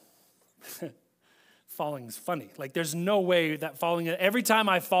fall. Falling is funny. Like, there's no way that falling, every time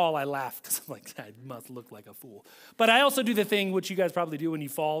I fall, I laugh because I'm like, I must look like a fool. But I also do the thing which you guys probably do when you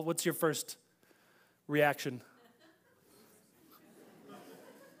fall. What's your first reaction?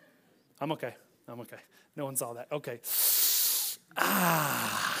 I'm okay. No one saw that. Okay.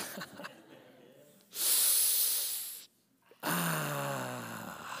 Ah.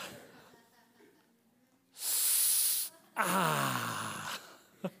 Ah. Ah.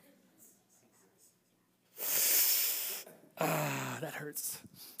 Ah, that hurts.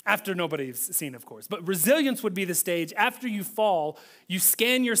 After nobody's seen, of course. But resilience would be the stage. After you fall, you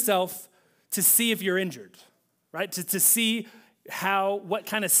scan yourself to see if you're injured, right? To see what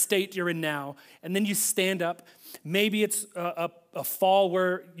kind of state you're in now. And then you stand up. Maybe it's a fall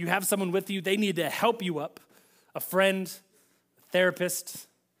where you have someone with you. They need to help you up. A friend, a therapist,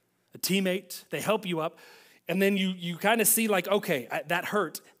 a teammate. They help you up. And then you kind of see like, okay, that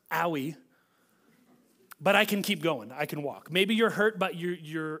hurt. Owie. But I can keep going. I can walk. Maybe you're hurt, but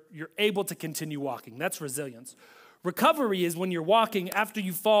you're able to continue walking. That's resilience. Recovery is when you're walking, after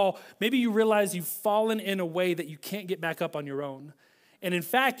you fall, maybe you realize you've fallen in a way that you can't get back up on your own. And in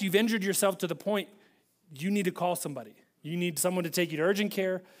fact, you've injured yourself to the point you need to call somebody. You need someone to take you to urgent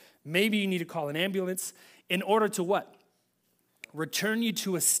care. Maybe you need to call an ambulance in order to what? Return you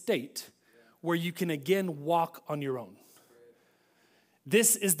to a state where you can again walk on your own.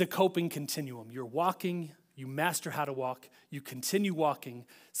 This is the coping continuum. You're walking, you master how to walk, you continue walking.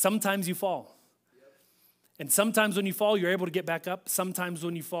 Sometimes you fall. And sometimes when you fall, you're able to get back up. Sometimes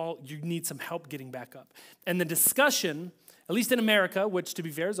when you fall, you need some help getting back up. And the discussion, at least in America, which to be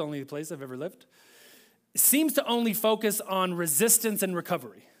fair is only the place I've ever lived, seems to only focus on resistance and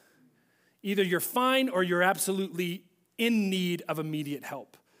recovery. Either you're fine or you're absolutely in need of immediate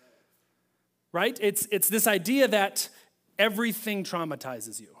help. Right? It's this idea that everything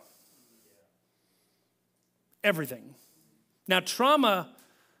traumatizes you. Everything. Now, trauma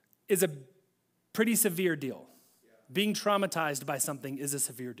is a pretty severe deal. Being traumatized by something is a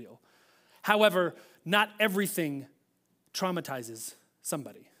severe deal. However, not everything traumatizes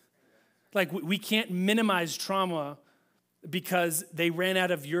somebody. Like, we can't minimize trauma because they ran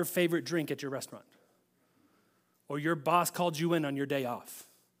out of your favorite drink at your restaurant, or your boss called you in on your day off,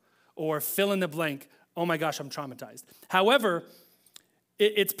 or fill in the blank. Oh my gosh, I'm traumatized. However,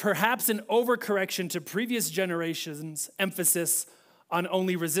 it's perhaps an overcorrection to previous generations' emphasis on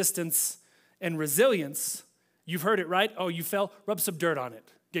only resistance and resilience. You've heard it, right? Oh, you fell? Rub some dirt on it.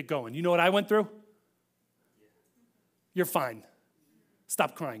 Get going. You know what I went through? You're fine.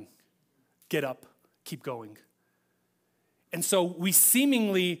 Stop crying. Get up. Keep going. And so we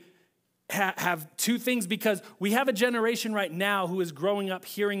seemingly have two things, because we have a generation right now who is growing up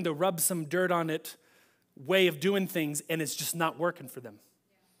hearing the rub some dirt on it way of doing things, and it's just not working for them.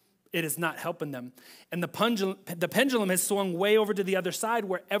 It is not helping them. And the pendulum has swung way over to the other side,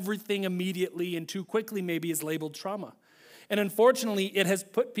 where everything immediately and too quickly maybe is labeled trauma. And unfortunately, it has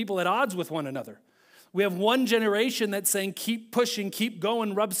put people at odds with one another. We have one generation that's saying, keep pushing, keep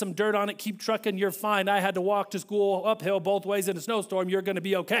going, rub some dirt on it, keep trucking, you're fine. I had to walk to school uphill both ways in a snowstorm, you're going to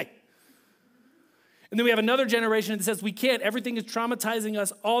be okay. And then we have another generation that says we can't. Everything is traumatizing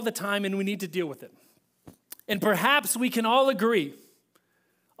us all the time, and we need to deal with it. And perhaps we can all agree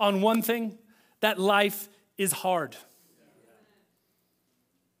on one thing, that life is hard.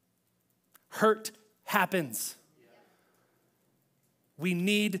 Hurt happens. We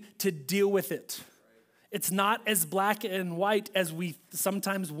need to deal with it. It's not as black and white as we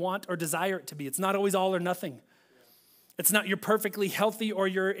sometimes want or desire it to be. It's not always all or nothing. It's not you're perfectly healthy or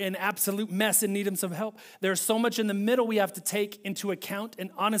you're in absolute mess and need some help. There's so much in the middle we have to take into account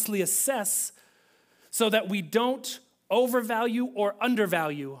and honestly assess, so that we don't overvalue or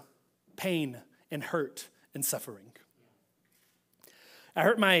undervalue pain and hurt and suffering. I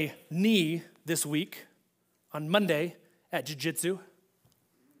hurt my knee this week on Monday at jiu-jitsu.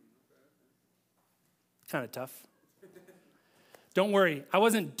 Kind of tough. Don't worry, I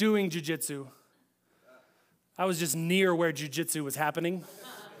wasn't doing jiu-jitsu. I was just near where jiu-jitsu was happening.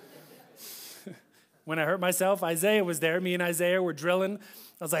 When I hurt myself, Isaiah was there. Me and Isaiah were drilling.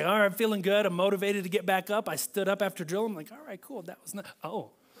 I was like, all right, I'm feeling good. I'm motivated to get back up. I stood up after drilling. I'm like, all right, cool. That was not, oh.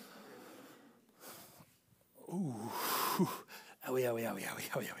 Ooh. Owie, owie, owie, owie,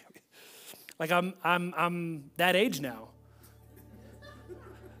 owie, owie. Like I'm that age now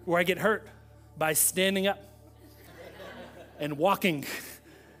where I get hurt by standing up and walking.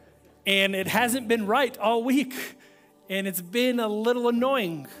 And it hasn't been right all week. And it's been a little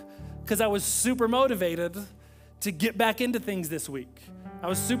annoying because I was super motivated to get back into things this week. I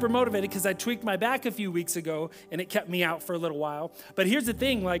was super motivated because I tweaked my back a few weeks ago and it kept me out for a little while. But here's the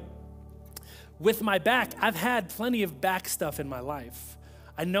thing, like with my back, I've had plenty of back stuff in my life.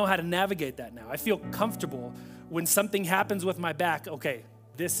 I know how to navigate that now. I feel comfortable when something happens with my back. Okay,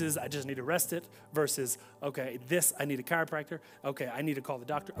 I just need to rest it, versus, okay, I need a chiropractor. Okay, I need to call the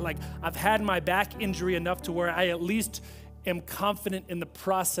doctor. Like, I've had my back injury enough to where I at least am confident in the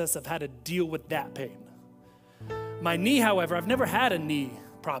process of how to deal with that pain. My knee, however, I've never had a knee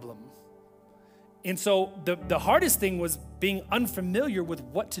problem. And so the hardest thing was being unfamiliar with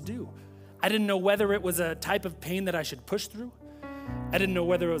what to do. I didn't know whether it was a type of pain that I should push through. I didn't know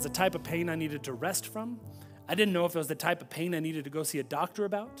whether it was a type of pain I needed to rest from. I didn't know if it was the type of pain I needed to go see a doctor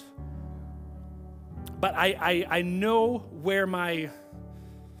about. But I know where my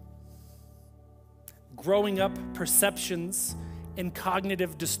growing up perceptions and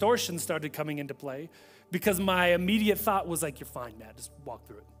cognitive distortions started coming into play, because my immediate thought was like, you're fine, Matt, just walk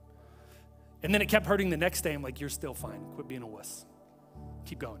through it. And then it kept hurting the next day. I'm like, you're still fine. Quit being a wuss.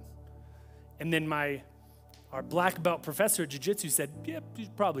 Keep going. And then our black belt professor at jiu-jitsu said, yep, you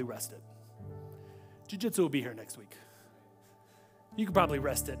should probably rest it. Jiu-jitsu will be here next week. You could probably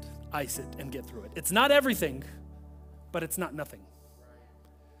rest it, ice it, and get through it. It's not everything, but it's not nothing.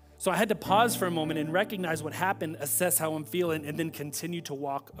 So I had to pause for a moment and recognize what happened, assess how I'm feeling, and then continue to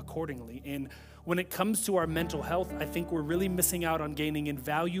walk accordingly. And when it comes to our mental health, I think we're really missing out on gaining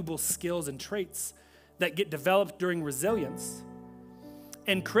invaluable skills and traits that get developed during resilience,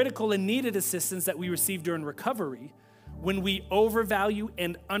 and critical and needed assistance that we receive during recovery when we overvalue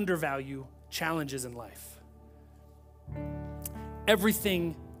and undervalue challenges in life.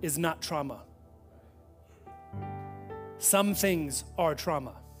 Everything is not trauma. Some things are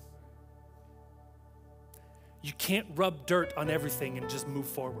trauma. You can't rub dirt on everything and just move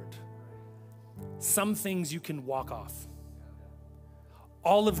forward. Some things you can walk off.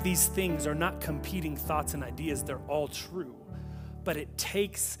 All of these things are not competing thoughts and ideas. They're all true. But it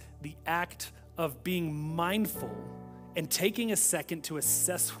takes the act of being mindful and taking a second to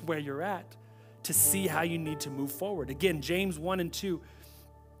assess where you're at to see how you need to move forward. Again, James 1:2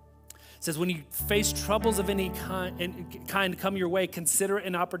 says, when you face troubles of any kind come your way, consider it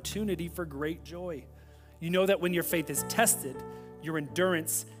an opportunity for great joy. You know that when your faith is tested, your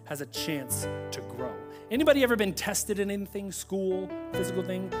endurance has a chance to grow. Anybody ever been tested in anything, school, physical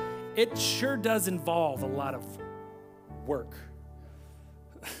thing? It sure does involve a lot of work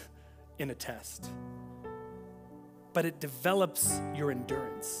in a test. But it develops your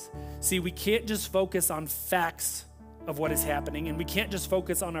endurance. See, we can't just focus on facts of what is happening, and we can't just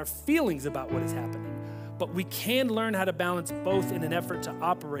focus on our feelings about what is happening, but we can learn how to balance both in an effort to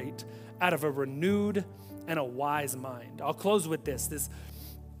operate out of a renewed and a wise mind. I'll close with this.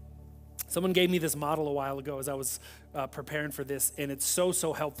 Someone gave me this model a while ago as I was preparing for this, and it's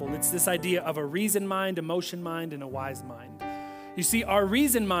so helpful. It's this idea of a reason mind, emotion mind, and a wise mind. You see, our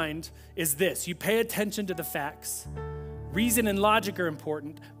reason mind is this. You pay attention to the facts. Reason and logic are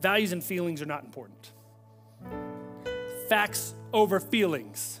important. Values and feelings are not important. Facts over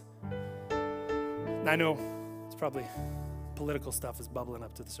feelings. And I know it's probably political stuff is bubbling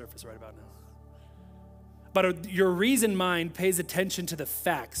up to the surface right about now. But your reason mind pays attention to the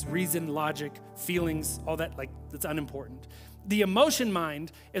facts, reason, logic, feelings, all that, like, that's unimportant. The emotion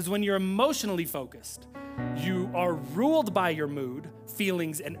mind is when you're emotionally focused. You are ruled by your mood,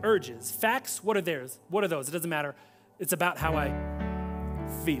 feelings, and urges. Facts, what are theirs? What are those? It doesn't matter. It's about how I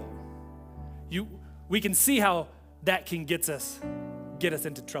feel. We can see how that can get us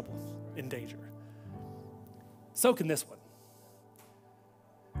into trouble, in danger. So can this one.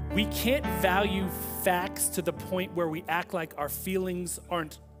 We can't value facts to the point where we act like our feelings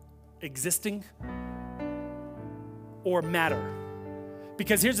aren't existing or matter.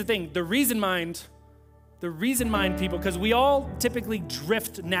 Because here's the thing, the reason mind people, because we all typically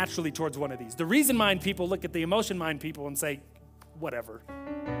drift naturally towards one of these. The reason mind people look at the emotion mind people and say, whatever,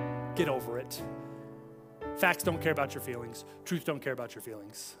 get over it. Facts don't care about your feelings. Truth don't care about your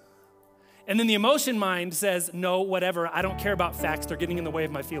feelings. And then the emotion mind says, no, whatever, I don't care about facts. They're getting in the way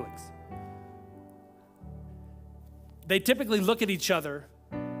of my feelings. They typically look at each other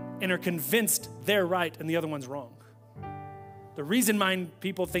and are convinced they're right and the other one's wrong. The reason mind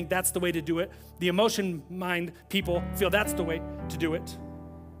people think that's the way to do it. The emotion mind people feel that's the way to do it.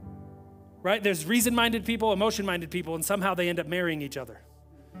 Right? There's reason-minded people, emotion-minded people, and somehow they end up marrying each other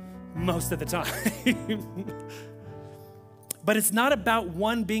most of the time. But it's not about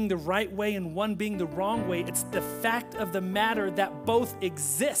one being the right way and one being the wrong way. It's the fact of the matter that both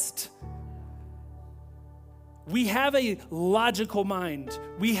exist. We have a logical mind.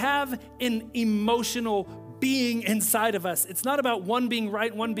 We have an emotional being inside of us. It's not about one being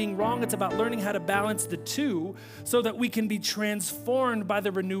right, one being wrong. It's about learning how to balance the two so that we can be transformed by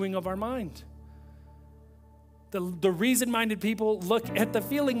the renewing of our mind. The reason-minded people look at the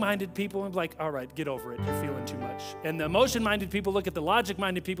feeling-minded people and be like, all right, get over it. You're feeling too much. much. And the emotion-minded people look at the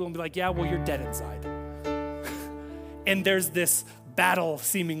logic-minded people and be like, yeah, well, you're dead inside. And there's this battle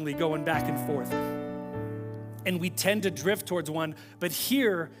seemingly going back and forth. And we tend to drift towards one, but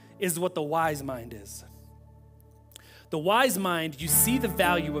here is what the wise mind is. The wise mind, you see the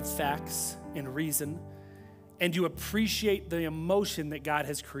value of facts and reason, and you appreciate the emotion that God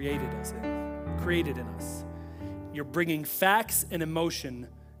has created in us. You're bringing facts and emotion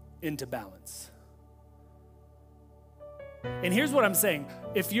into balance. And here's what I'm saying.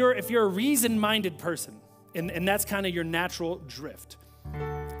 If you're a reason-minded person, and that's kind of your natural drift,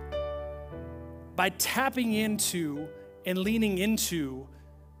 by tapping into and leaning into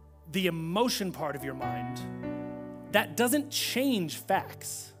the emotion part of your mind, that doesn't change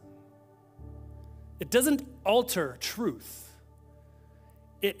facts. It doesn't alter truth.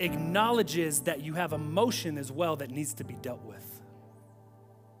 It acknowledges that you have emotion as well that needs to be dealt with.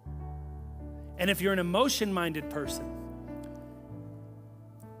 And if you're an emotion-minded person,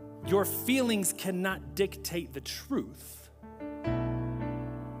 your feelings cannot dictate the truth,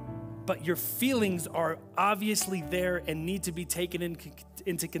 but your feelings are obviously there and need to be taken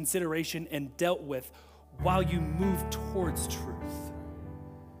into consideration and dealt with while you move towards truth,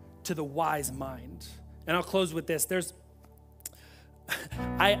 to the wise mind. And I'll close with this.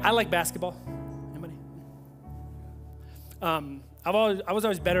 I like basketball. Anybody? I was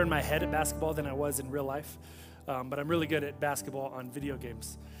always better in my head at basketball than I was in real life, but I'm really good at basketball on video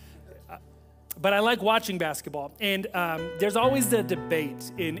games. But I like watching basketball, and there's always the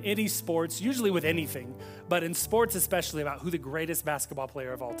debate in any sports, usually with anything, but in sports especially, about who the greatest basketball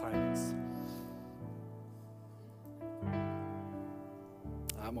player of all time is.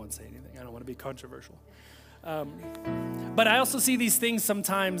 I won't say anything. I don't want to be controversial. But I also see these things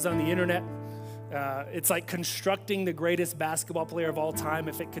sometimes on the internet. It's like constructing the greatest basketball player of all time,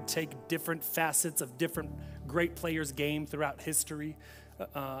 if it could take different facets of different great players' game throughout history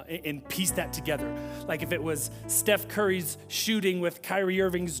and piece that together. Like if it was Steph Curry's shooting with Kyrie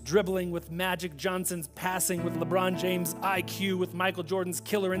Irving's dribbling, with Magic Johnson's passing, with LeBron James' IQ, with Michael Jordan's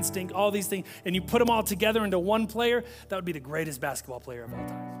killer instinct, all these things, and you put them all together into one player, that would be the greatest basketball player of all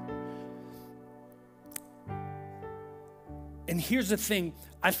time. And here's the thing,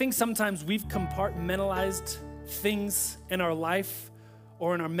 I think sometimes we've compartmentalized things in our life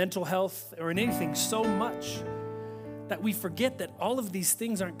or in our mental health or in anything so much that we forget that all of these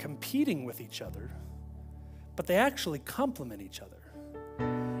things aren't competing with each other, but they actually complement each other.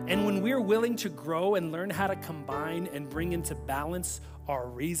 And when we're willing to grow and learn how to combine and bring into balance our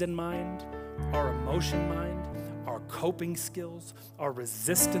reason mind, our emotion mind, our coping skills, our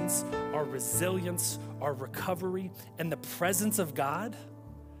resistance, our resilience, our recovery, and the presence of God,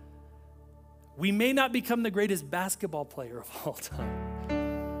 we may not become the greatest basketball player of all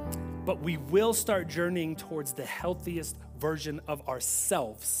time, but we will start journeying towards the healthiest version of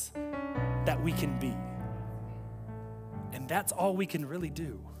ourselves that we can be. And that's all we can really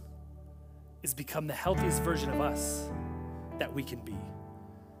do, is become the healthiest version of us that we can be,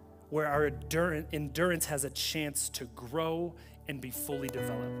 where our endurance has a chance to grow and be fully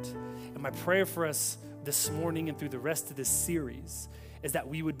developed. And my prayer for us this morning and through the rest of this series is that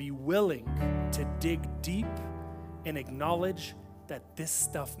we would be willing to dig deep and acknowledge that this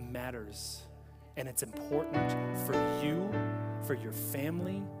stuff matters, and it's important for you, for your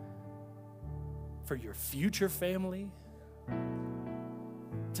family, for your future family,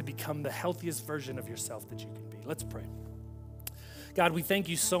 to become the healthiest version of yourself that you can be. Let's pray. God, we thank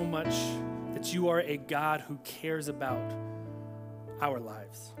you so much that you are a God who cares about our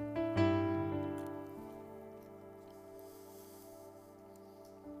lives.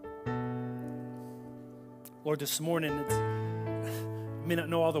 Lord, this morning, I may not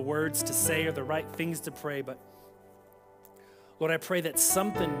know all the words to say or the right things to pray, but Lord, I pray that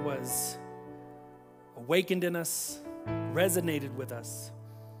something was awakened in us, resonated with us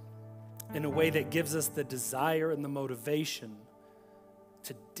in a way that gives us the desire and the motivation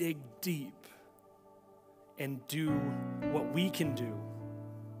to dig deep and do what we can do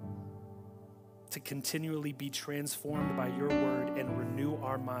to continually be transformed by your word and renew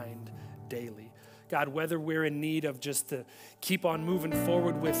our mind daily. God, whether we're in need of just to keep on moving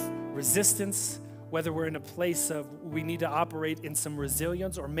forward with resistance, whether we're in a place of we need to operate in some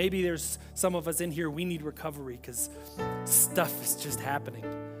resilience, or maybe there's some of us in here, we need recovery because stuff is just happening.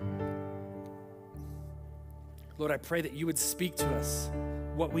 Lord, I pray that you would speak to us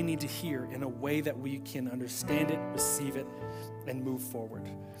what we need to hear in a way that we can understand it, receive it, and move forward.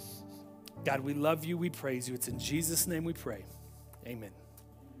 God, we love you, we praise you. It's in Jesus' name we pray. Amen.